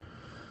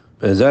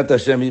Bezat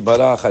Hashem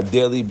Yitbarach, a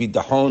daily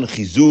bitachon,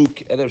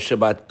 chizuk, erev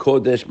Shabbat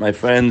Kodesh, my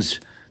friends.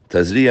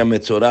 Tazria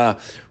Metzorah,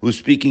 who's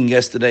speaking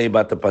yesterday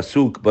about the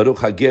pasuk, Baruch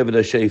HaGever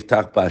Asher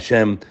Yiftach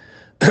B'Hashem,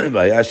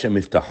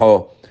 V'Hashem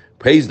Yiftacho.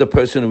 Praise the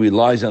person who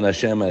relies on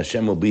Hashem, and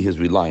Hashem will be his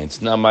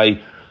reliance. Now,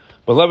 my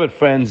beloved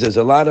friends, there's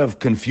a lot of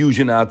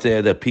confusion out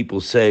there that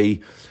people say,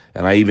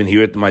 and I even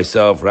hear it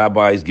myself,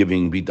 rabbis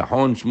giving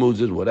bitachon,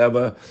 shmuzes,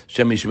 whatever,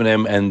 Shem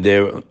Yishmanem, and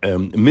they're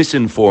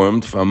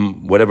misinformed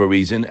from whatever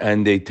reason,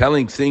 and they're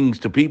telling things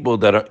to people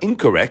that are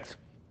incorrect,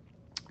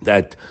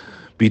 that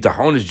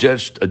bitachon is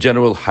just a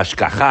general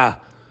hashkacha,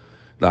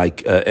 like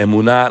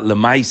emunah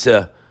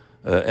lemaisa,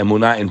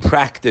 emunah in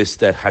practice,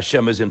 that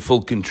Hashem is in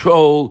full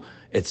control,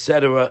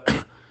 etc.,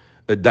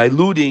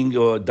 diluting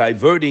or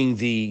diverting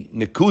the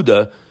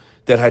nekuda,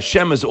 that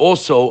Hashem is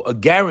also a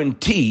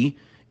guarantee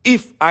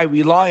if I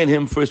rely on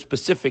him for a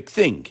specific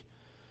thing.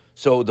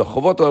 So the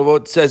Chovot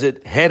HaLevavot says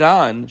it head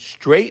on,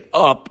 straight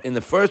up, in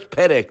the first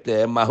perek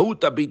there,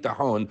 Mahuta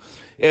Bitachon,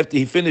 after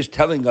he finished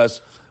telling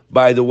us,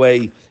 by the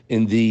way,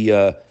 in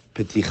the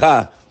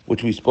Peticha,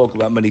 which we spoke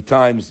about many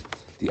times,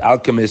 the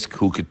alchemist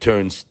who could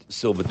turn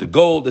silver to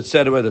gold,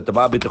 etc., that the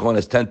Baal Bitachon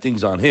has 10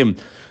 things on him,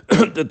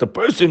 that the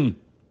person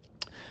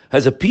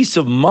has a peace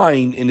of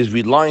mind in his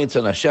reliance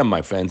on Hashem,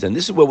 my friends, and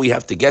this is where we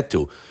have to get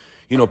to.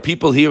 You know,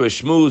 people hear a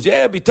shmooze,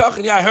 yeah,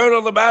 bitachon, yeah, I heard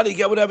all about it, you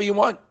get whatever you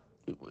want.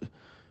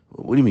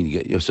 What do you mean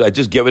you get? So I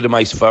just get rid of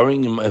my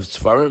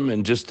sfarim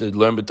and just to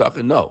learn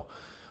bitachon? No.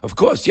 Of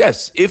course,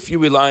 yes, if you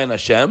rely on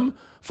Hashem,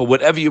 for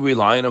whatever you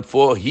rely on him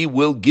for, he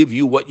will give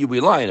you what you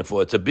rely on him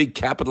for. It's a big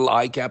capital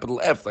I, capital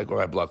F, like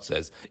Rabbi Block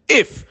says,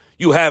 if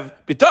you have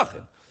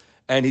bitachon.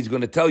 And he's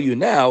going to tell you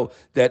now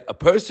that a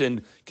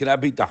person cannot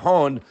be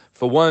bitachon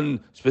for one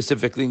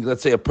specific thing.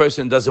 Let's say a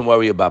person doesn't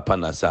worry about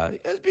panasah. He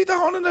has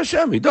bitachon in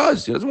Hashem. He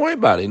does. He doesn't worry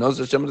about it. He knows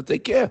Hashem will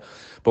take care.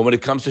 But when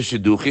it comes to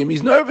shidduchim,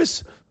 he's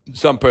nervous.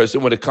 Some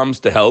person, when it comes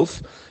to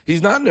health,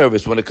 he's not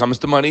nervous. When it comes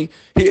to money,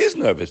 he is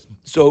nervous.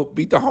 So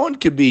bitachon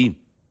can be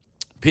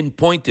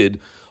pinpointed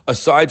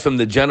aside from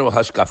the general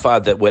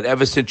hashkafa that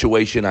whatever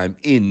situation I'm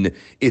in,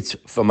 it's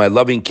for my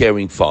loving,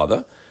 caring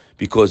Father.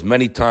 Because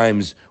many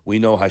times we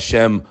know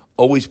Hashem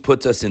always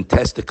puts us in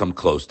tests to come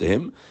close to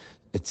him.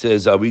 It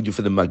says, I'll read you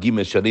for the Magim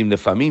Esharim,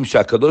 Nefamim,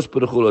 Shakadosh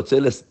Baruch Hu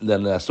Rotze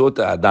L'Nasot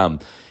Adam.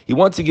 He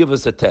wants to give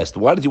us a test.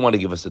 Why does he want to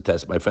give us a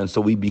test, my friends? So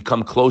we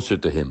become closer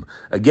to him.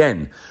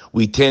 Again,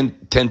 we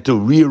tend to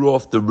rear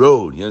off the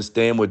road. You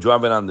understand? We're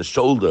driving on the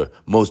shoulder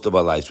most of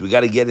our lives. We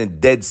got to get in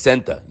dead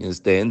center. You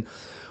understand?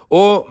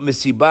 Or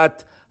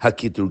Mesibat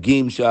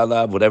HaKiturgim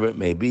Shalav, whatever it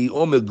may be.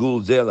 Or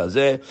Megul Zeh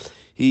Lazeh.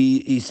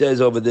 He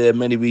says over there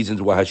many reasons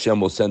why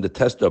Hashem will send a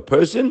test to a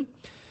person.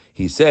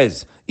 He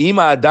says,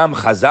 Ima Adam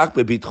Chazak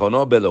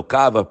beBitchono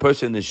belokav, a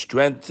person is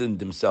strengthened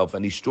himself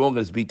and he's strong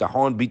as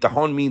bitachon.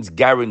 Bitachon means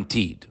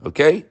guaranteed.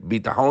 Okay?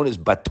 Bitachon is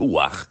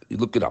batuach. You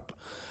look it up.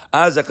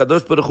 Az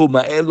HaKadosh Baruch Hu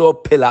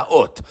ma'elo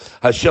pelaot.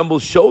 Hashem will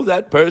show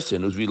that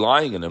person who's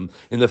relying on him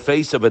in the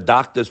face of a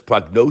doctor's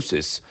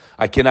prognosis.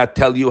 I cannot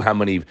tell you how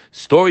many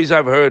stories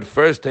I've heard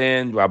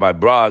firsthand. Rabbi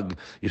Bragg,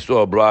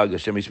 Yisroel Bragg,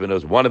 Hashem Yishmael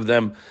is one of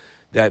them,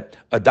 that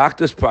a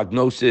doctor's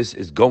prognosis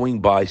is going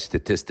by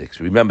statistics.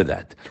 Remember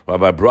that.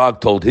 Rabbi Bragg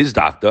told his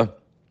doctor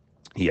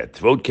he had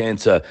throat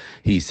cancer.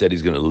 He said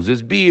he's going to lose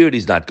his beard.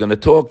 He's not going to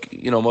talk.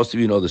 You know, most of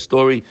you know the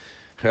story.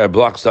 Rabbi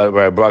Bragg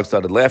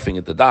started laughing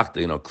at the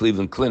doctor,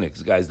 Cleveland Clinic.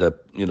 This guy's the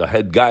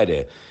head guy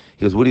there.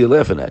 He goes, what are you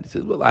laughing at? He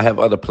says, well, I have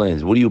other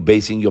plans. What are you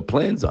basing your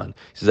plans on?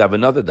 He says, I have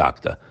another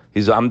doctor. He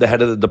says, I'm the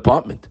head of the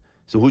department.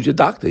 So who's your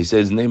doctor? He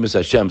says, his name is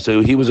Hashem.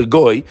 So he was a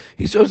goy.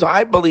 He says,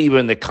 I believe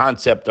in the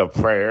concept of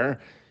prayer.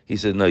 He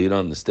said, no, you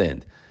don't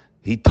understand.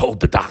 He told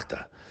the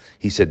doctor.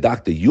 He said,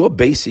 doctor, you're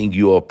basing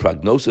your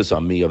prognosis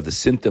on me of the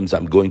symptoms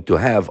I'm going to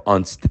have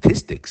on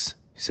statistics.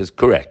 He says,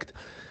 correct.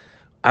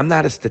 I'm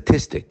not a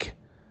statistic.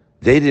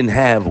 They didn't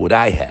have what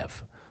I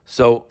have.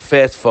 So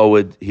fast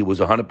forward, he was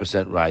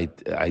 100% right.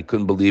 I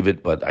couldn't believe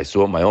it, but I saw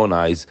it with my own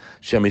eyes.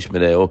 Shem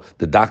Yishmereu.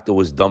 The doctor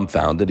was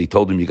dumbfounded. He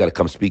told him, you got to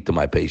come speak to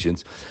my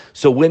patients.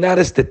 So we're not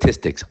a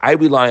statistics. I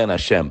rely on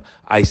Hashem.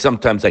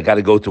 Sometimes I got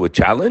to go to a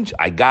challenge.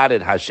 I got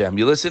it, Hashem.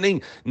 You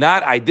listening?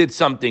 Not I did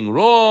something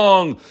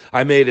wrong.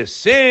 I made a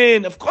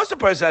sin. Of course, a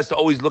person has to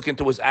always look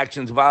into his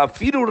actions.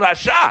 Fidu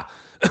Rasha.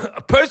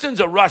 A person's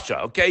a Russia,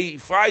 okay? He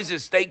fries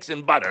his steaks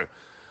in butter.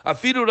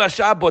 Afidu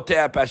Rasha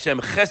boteach Hashem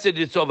chesed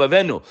yitzov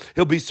avenu.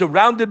 He'll be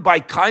surrounded by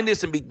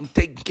kindness and be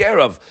taken care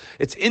of.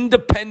 It's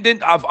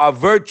independent of our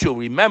virtue.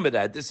 Remember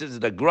that. This is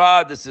the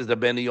Gra, this is the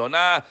Ben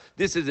Yonah,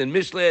 this is in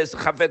Mishles,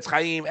 Chafetz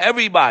Chaim,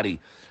 everybody.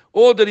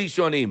 All the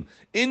Rishonim.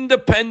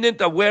 Independent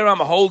of where I'm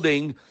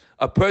holding,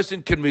 a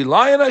person can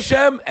rely on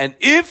Hashem, and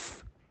if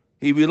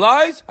he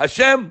relies,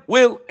 Hashem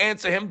will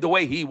answer him the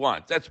way he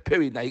wants. That's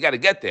period. Now, you got to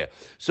get there.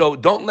 So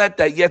don't let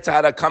that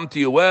Yetzirah come to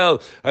you,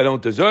 well, I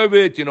don't deserve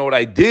it. You know what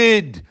I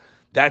did?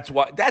 That's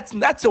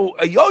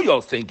a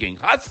yo-yo thinking.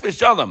 Chas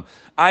v'shalom.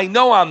 I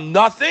know I'm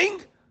nothing.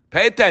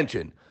 Pay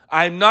attention.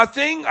 I'm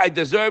nothing. I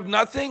deserve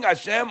nothing.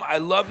 Hashem, I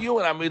love you,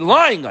 and I'm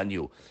relying on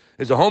you.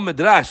 There's a whole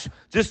midrash.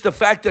 Just the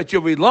fact that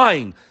you're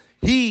relying.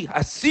 He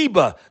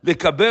hasiba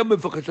lekaber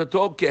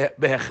mevukashato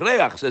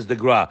behechreach, says the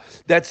Gra.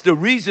 That's the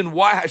reason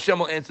why Hashem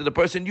will answer the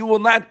person. You will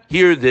not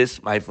hear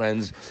this, my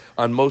friends,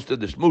 on most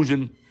of the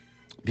shmuzin,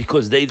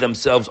 because they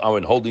themselves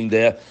aren't holding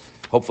there.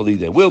 Hopefully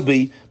they will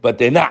be, but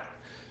they're not.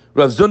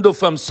 Rav Zundel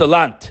from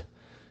Salant.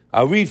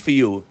 I'll read for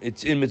you.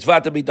 It's in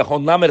Mitzvah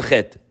Bitachon Lamed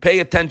Chet. Pay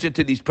attention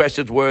to these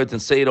precious words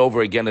and say it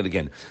over again and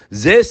again.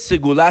 Zeh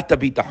Segulat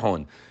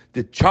Bitachon.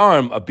 The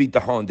charm of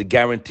Bitachon, the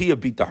guarantee of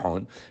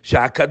Bitachon.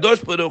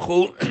 Sha'akadosh Baruch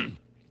Hu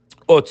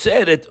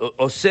Oser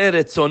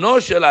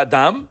Retzono Shel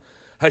Adam.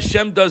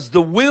 Hashem does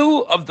the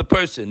will of the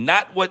person,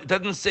 not what. It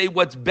doesn't say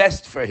what's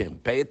best for him.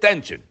 Pay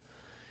attention.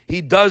 He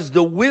does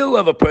the will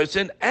of a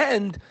person,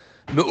 and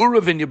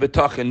Me'urav in your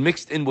Bitachon,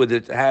 mixed in with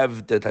it,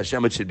 have that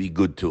Hashem it should be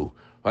good too.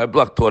 Our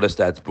block taught us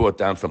that. It's brought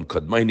down from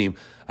Kadmainim.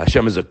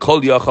 Hashem is a kol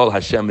yachal.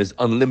 Hashem is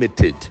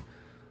unlimited.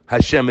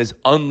 Hashem is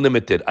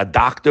unlimited. A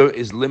doctor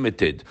is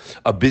limited.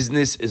 A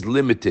business is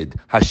limited.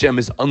 Hashem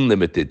is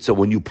unlimited. So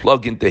when you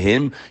plug into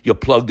Him, you're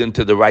plugged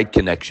into the right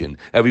connection.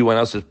 Everyone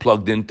else is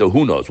plugged into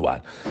who knows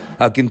what.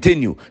 I'll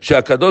continue.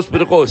 Shakadosh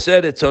Baruch Hu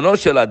said, "Etzono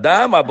shel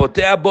Adam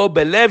abotea bo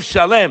belev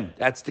shalem."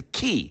 That's the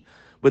key.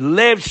 With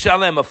lev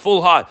shalem, a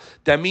full heart.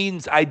 That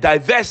means I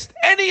divest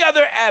any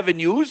other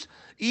avenues.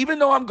 Even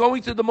though I'm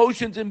going through the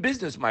motions in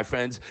business, my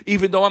friends,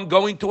 even though I'm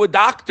going to a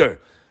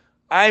doctor,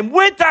 I'm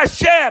with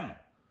Hashem.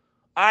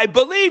 I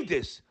believe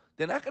this.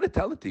 They're not going to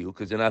tell it to you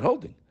because they're not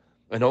holding.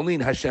 And only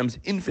in Hashem's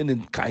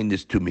infinite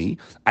kindness to me,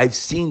 I've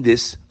seen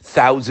this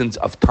thousands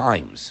of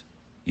times.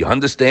 You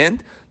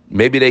understand?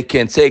 Maybe they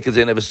can't say because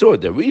they never saw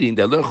it. They're reading.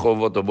 They learn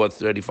Chovot about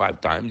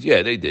 35 times.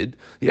 Yeah, they did.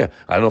 Yeah,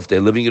 I don't know if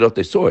they're living it or if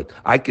they saw it.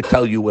 I could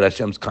tell you with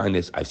Hashem's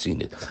kindness, I've seen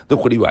it.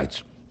 Look what he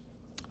writes.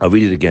 I'll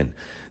read it again.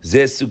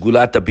 Zeh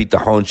segulat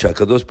habitachon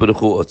she'akadosh baruch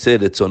hu otzer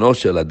retzono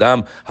shel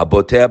adam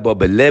habotea bo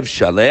belev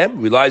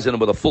shalem, relies on him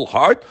with a full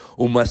heart,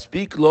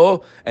 umaspik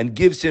lo, and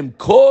gives him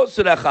kol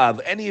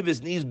serachav, any of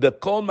his needs,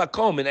 bekol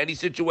makom, in any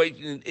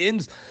situation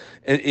is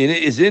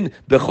in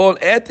bechol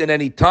et, in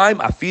any time,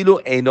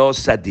 afilu eino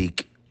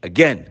sadik.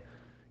 Again,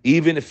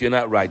 even if you're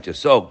not righteous.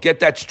 So get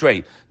that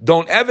straight.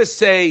 Don't ever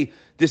say,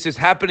 this is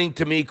happening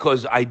to me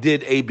because I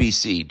did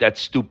ABC.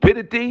 That's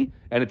stupidity,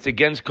 and it's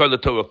against Kol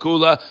Torah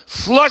Kula.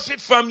 Flush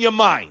it from your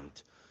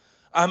mind.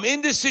 I'm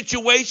in this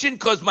situation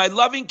because my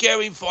loving,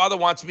 caring Father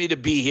wants me to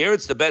be here.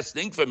 It's the best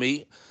thing for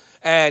me.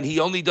 And He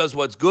only does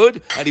what's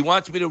good, and He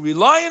wants me to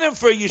rely on Him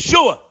for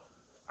Yeshua.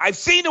 I've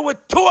seen it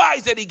with 2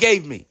 eyes that He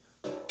gave me.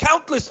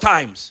 Countless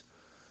times.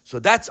 So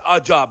that's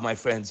our job, my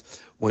friends.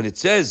 When it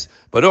says,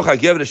 Baruch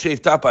HaGever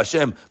Sheif Tap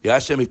Hashem,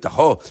 V'Hashem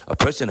Itaho, a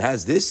person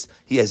has this,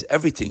 he has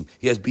everything.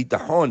 He has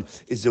bitachon,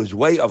 is his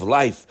way of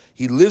life.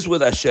 He lives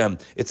with Hashem.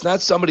 It's not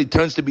somebody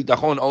turns to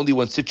bitachon only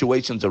when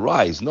situations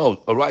arise.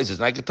 No, arises.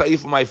 And I can tell you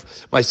for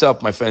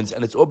myself, my friends,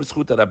 and it's all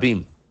b'schut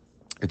Rabim.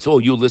 It's all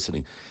you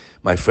listening.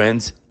 My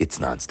friends, it's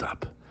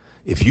nonstop.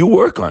 If you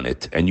work on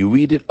it and you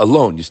read it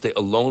alone, you stay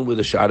alone with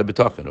a Shara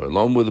B'tachon or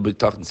alone with a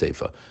B'tachon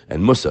Sefer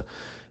and Musa,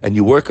 and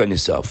you work on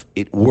yourself,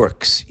 it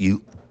works.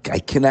 I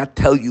cannot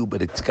tell you,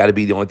 but it's got to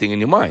be the only thing in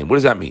your mind. What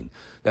does that mean?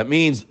 That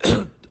means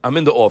I'm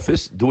in the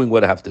office doing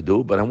what I have to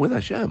do, but I'm with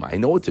Hashem. I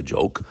know it's a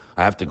joke.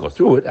 I have to go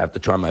through it. I have to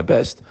try my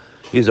best.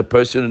 He's a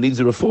person who needs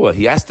a refuah.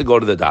 He has to go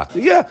to the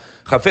doctor. Yeah,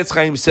 Chafetz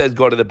Chaim says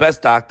go to the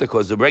best doctor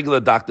because the regular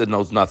doctor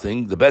knows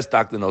nothing. The best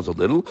doctor knows a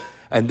little.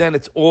 And then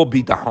it's all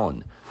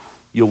bitachon.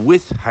 You're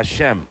with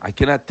Hashem. I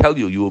cannot tell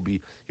you.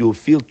 You will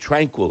feel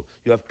tranquil.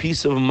 You have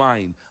peace of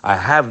mind. I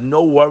have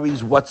no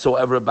worries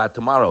whatsoever about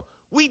tomorrow.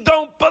 We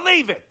don't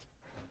believe it.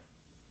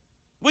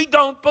 We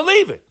don't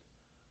believe it.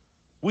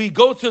 We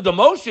go through the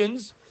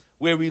motions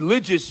where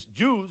religious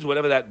Jews,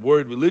 whatever that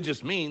word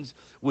religious means,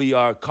 we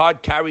are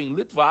card-carrying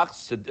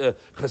Litvaks,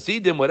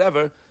 Hasidim,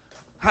 whatever.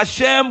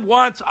 Hashem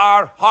wants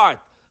our heart.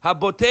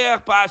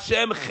 Haboteach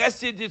ba'Hashem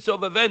chesed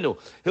yitzovavenu.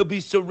 He'll be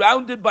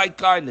surrounded by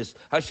kindness.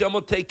 Hashem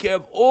will take care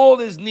of all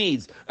his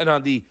needs. And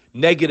on the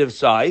negative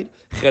side,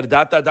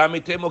 cherdat adam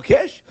ite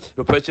mokesh. If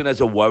a person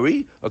has a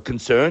worry, a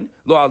concern,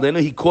 lo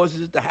alenu, he causes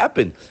it to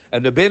happen.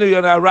 And the Rabbeinu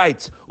Yonah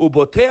writes,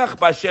 uboteach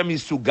ba'Hashem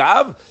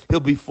yisugav. He'll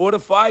be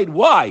fortified.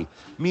 Why?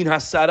 Min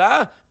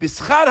hasara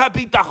b'schar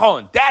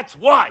habitachon. That's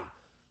why.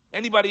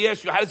 Anybody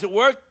asks you, how does it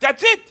work?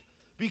 That's it.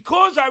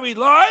 Because I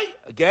rely,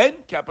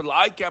 again, capital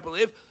I, capital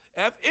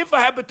if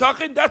I have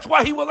bitachon, that's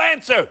why he will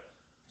answer.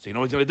 So you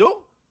know what he's going to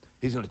do?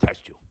 He's going to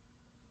test you.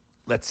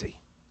 Let's see.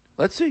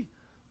 Let's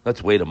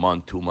wait a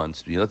month, 2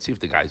 months. Let's see if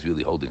the guy's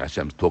really holding.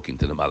 Hashem's talking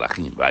to the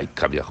malachim, right?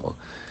 Kaviyachol.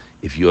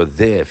 If you're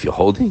there, if you're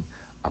holding,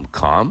 I'm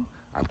calm.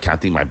 I'm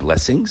counting my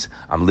blessings.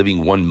 I'm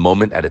living one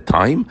moment at a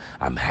time.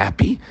 I'm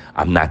happy.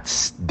 I'm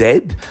not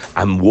dead.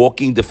 I'm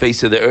walking the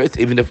face of the earth.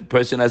 Even if a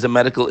person has a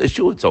medical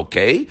issue, it's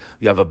okay.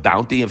 You have a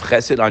bounty of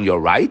chesed on your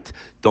right.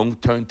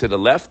 Don't turn to the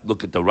left.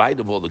 Look at the right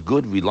of all the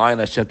good. Rely on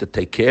Hashem to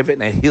take care of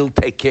it, and He'll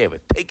take care of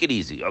it. Take it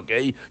easy,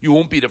 okay? You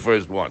won't be the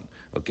first one,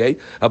 okay?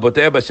 The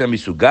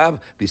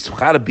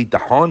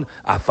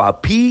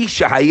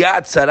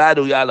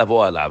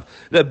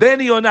Ben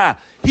Yonah,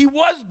 he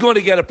was going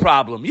to get a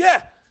problem,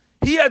 yeah.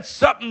 He had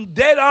something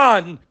dead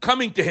on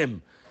coming to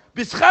him.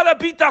 בשכר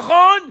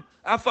הביטחון,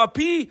 אף על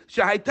פי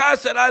שהייתה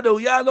שרה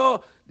ראויה לו,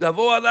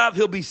 לבוא עליו,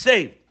 he'll be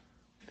saved.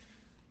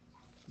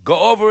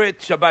 Go over it,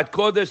 Shabbat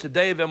Kodesh, the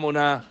day of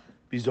Emunah.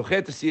 Be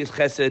zochet to see his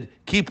chesed.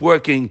 Keep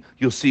working.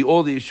 You'll see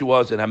all the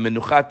Yeshuas and have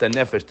menuchat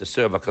nefesh to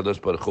serve HaKadosh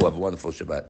Baruch Hu. Have a wonderful Shabbat.